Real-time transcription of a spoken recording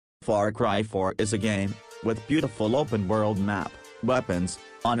Far Cry 4 is a game with beautiful open-world map, weapons,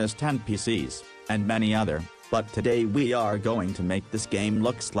 honest NPCs, and many other, but today we are going to make this game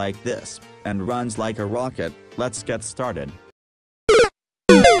looks like this, and runs like a rocket. Let's get started.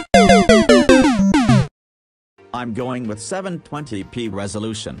 I'm going with 720p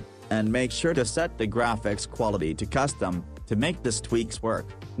resolution, and make sure to set the graphics quality to custom, to make this tweaks work.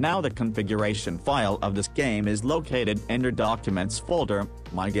 Now the configuration file of this game is located in your Documents folder,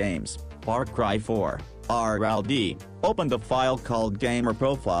 My Games, Far Cry 4, RLD. Open the file called Gamer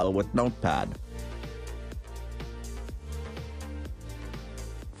Profile with Notepad.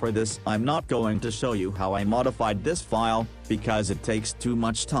 For this I'm not going to show you how I modified this file, because it takes too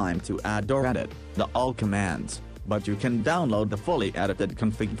much time to add or edit the all commands, but you can download the fully edited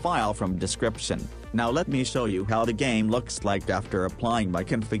config file from description. Now let me show you how the game looks like after applying my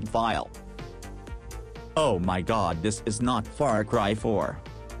config file. Oh my god, this is not Far Cry 4.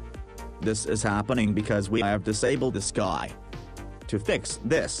 This is happening because we have disabled the sky. To fix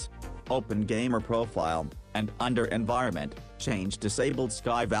this, open Gamer Profile, and under Environment, change Disabled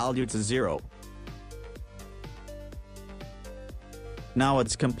Sky value to 0. Now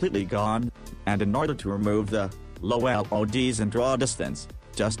it's completely gone, and in order to remove the low LODs and draw distance,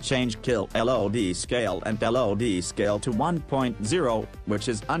 just change Kill LOD Scale and LOD Scale to 1.0, which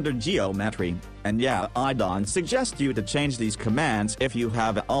is under Geometry, and yeah, I don't suggest you to change these commands if you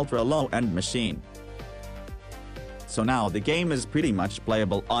have an ultra low-end machine. So now the game is pretty much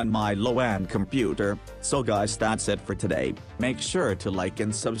playable on my low-end computer. So guys, that's it for today. Make sure to like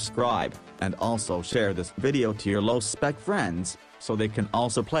and subscribe, and also share this video to your low-spec friends, so they can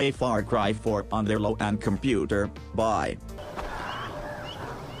also play Far Cry 4 on their low-end computer. Bye.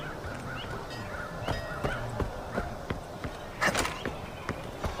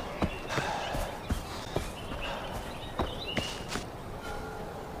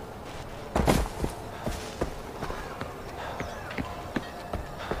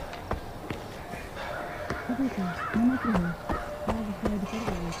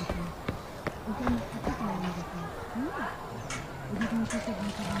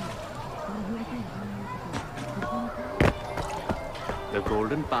 The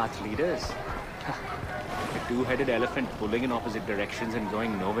Golden Path leaders. A two-headed elephant pulling in opposite directions and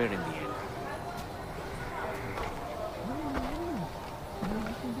going nowhere in the end.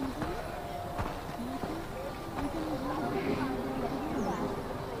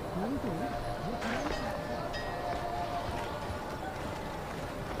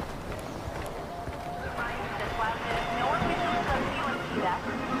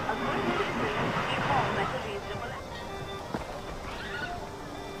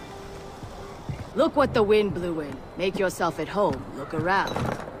 Look what the wind blew in. Make yourself at home. Look around.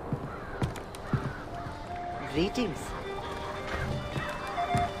 Greetings.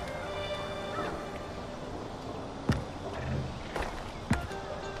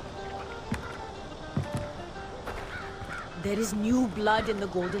 There is new blood in the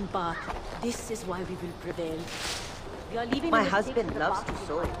Golden Path. This is why we will prevail. We are leaving. My husband loves to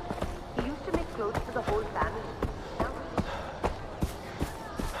sew. He used to make clothes for the whole family.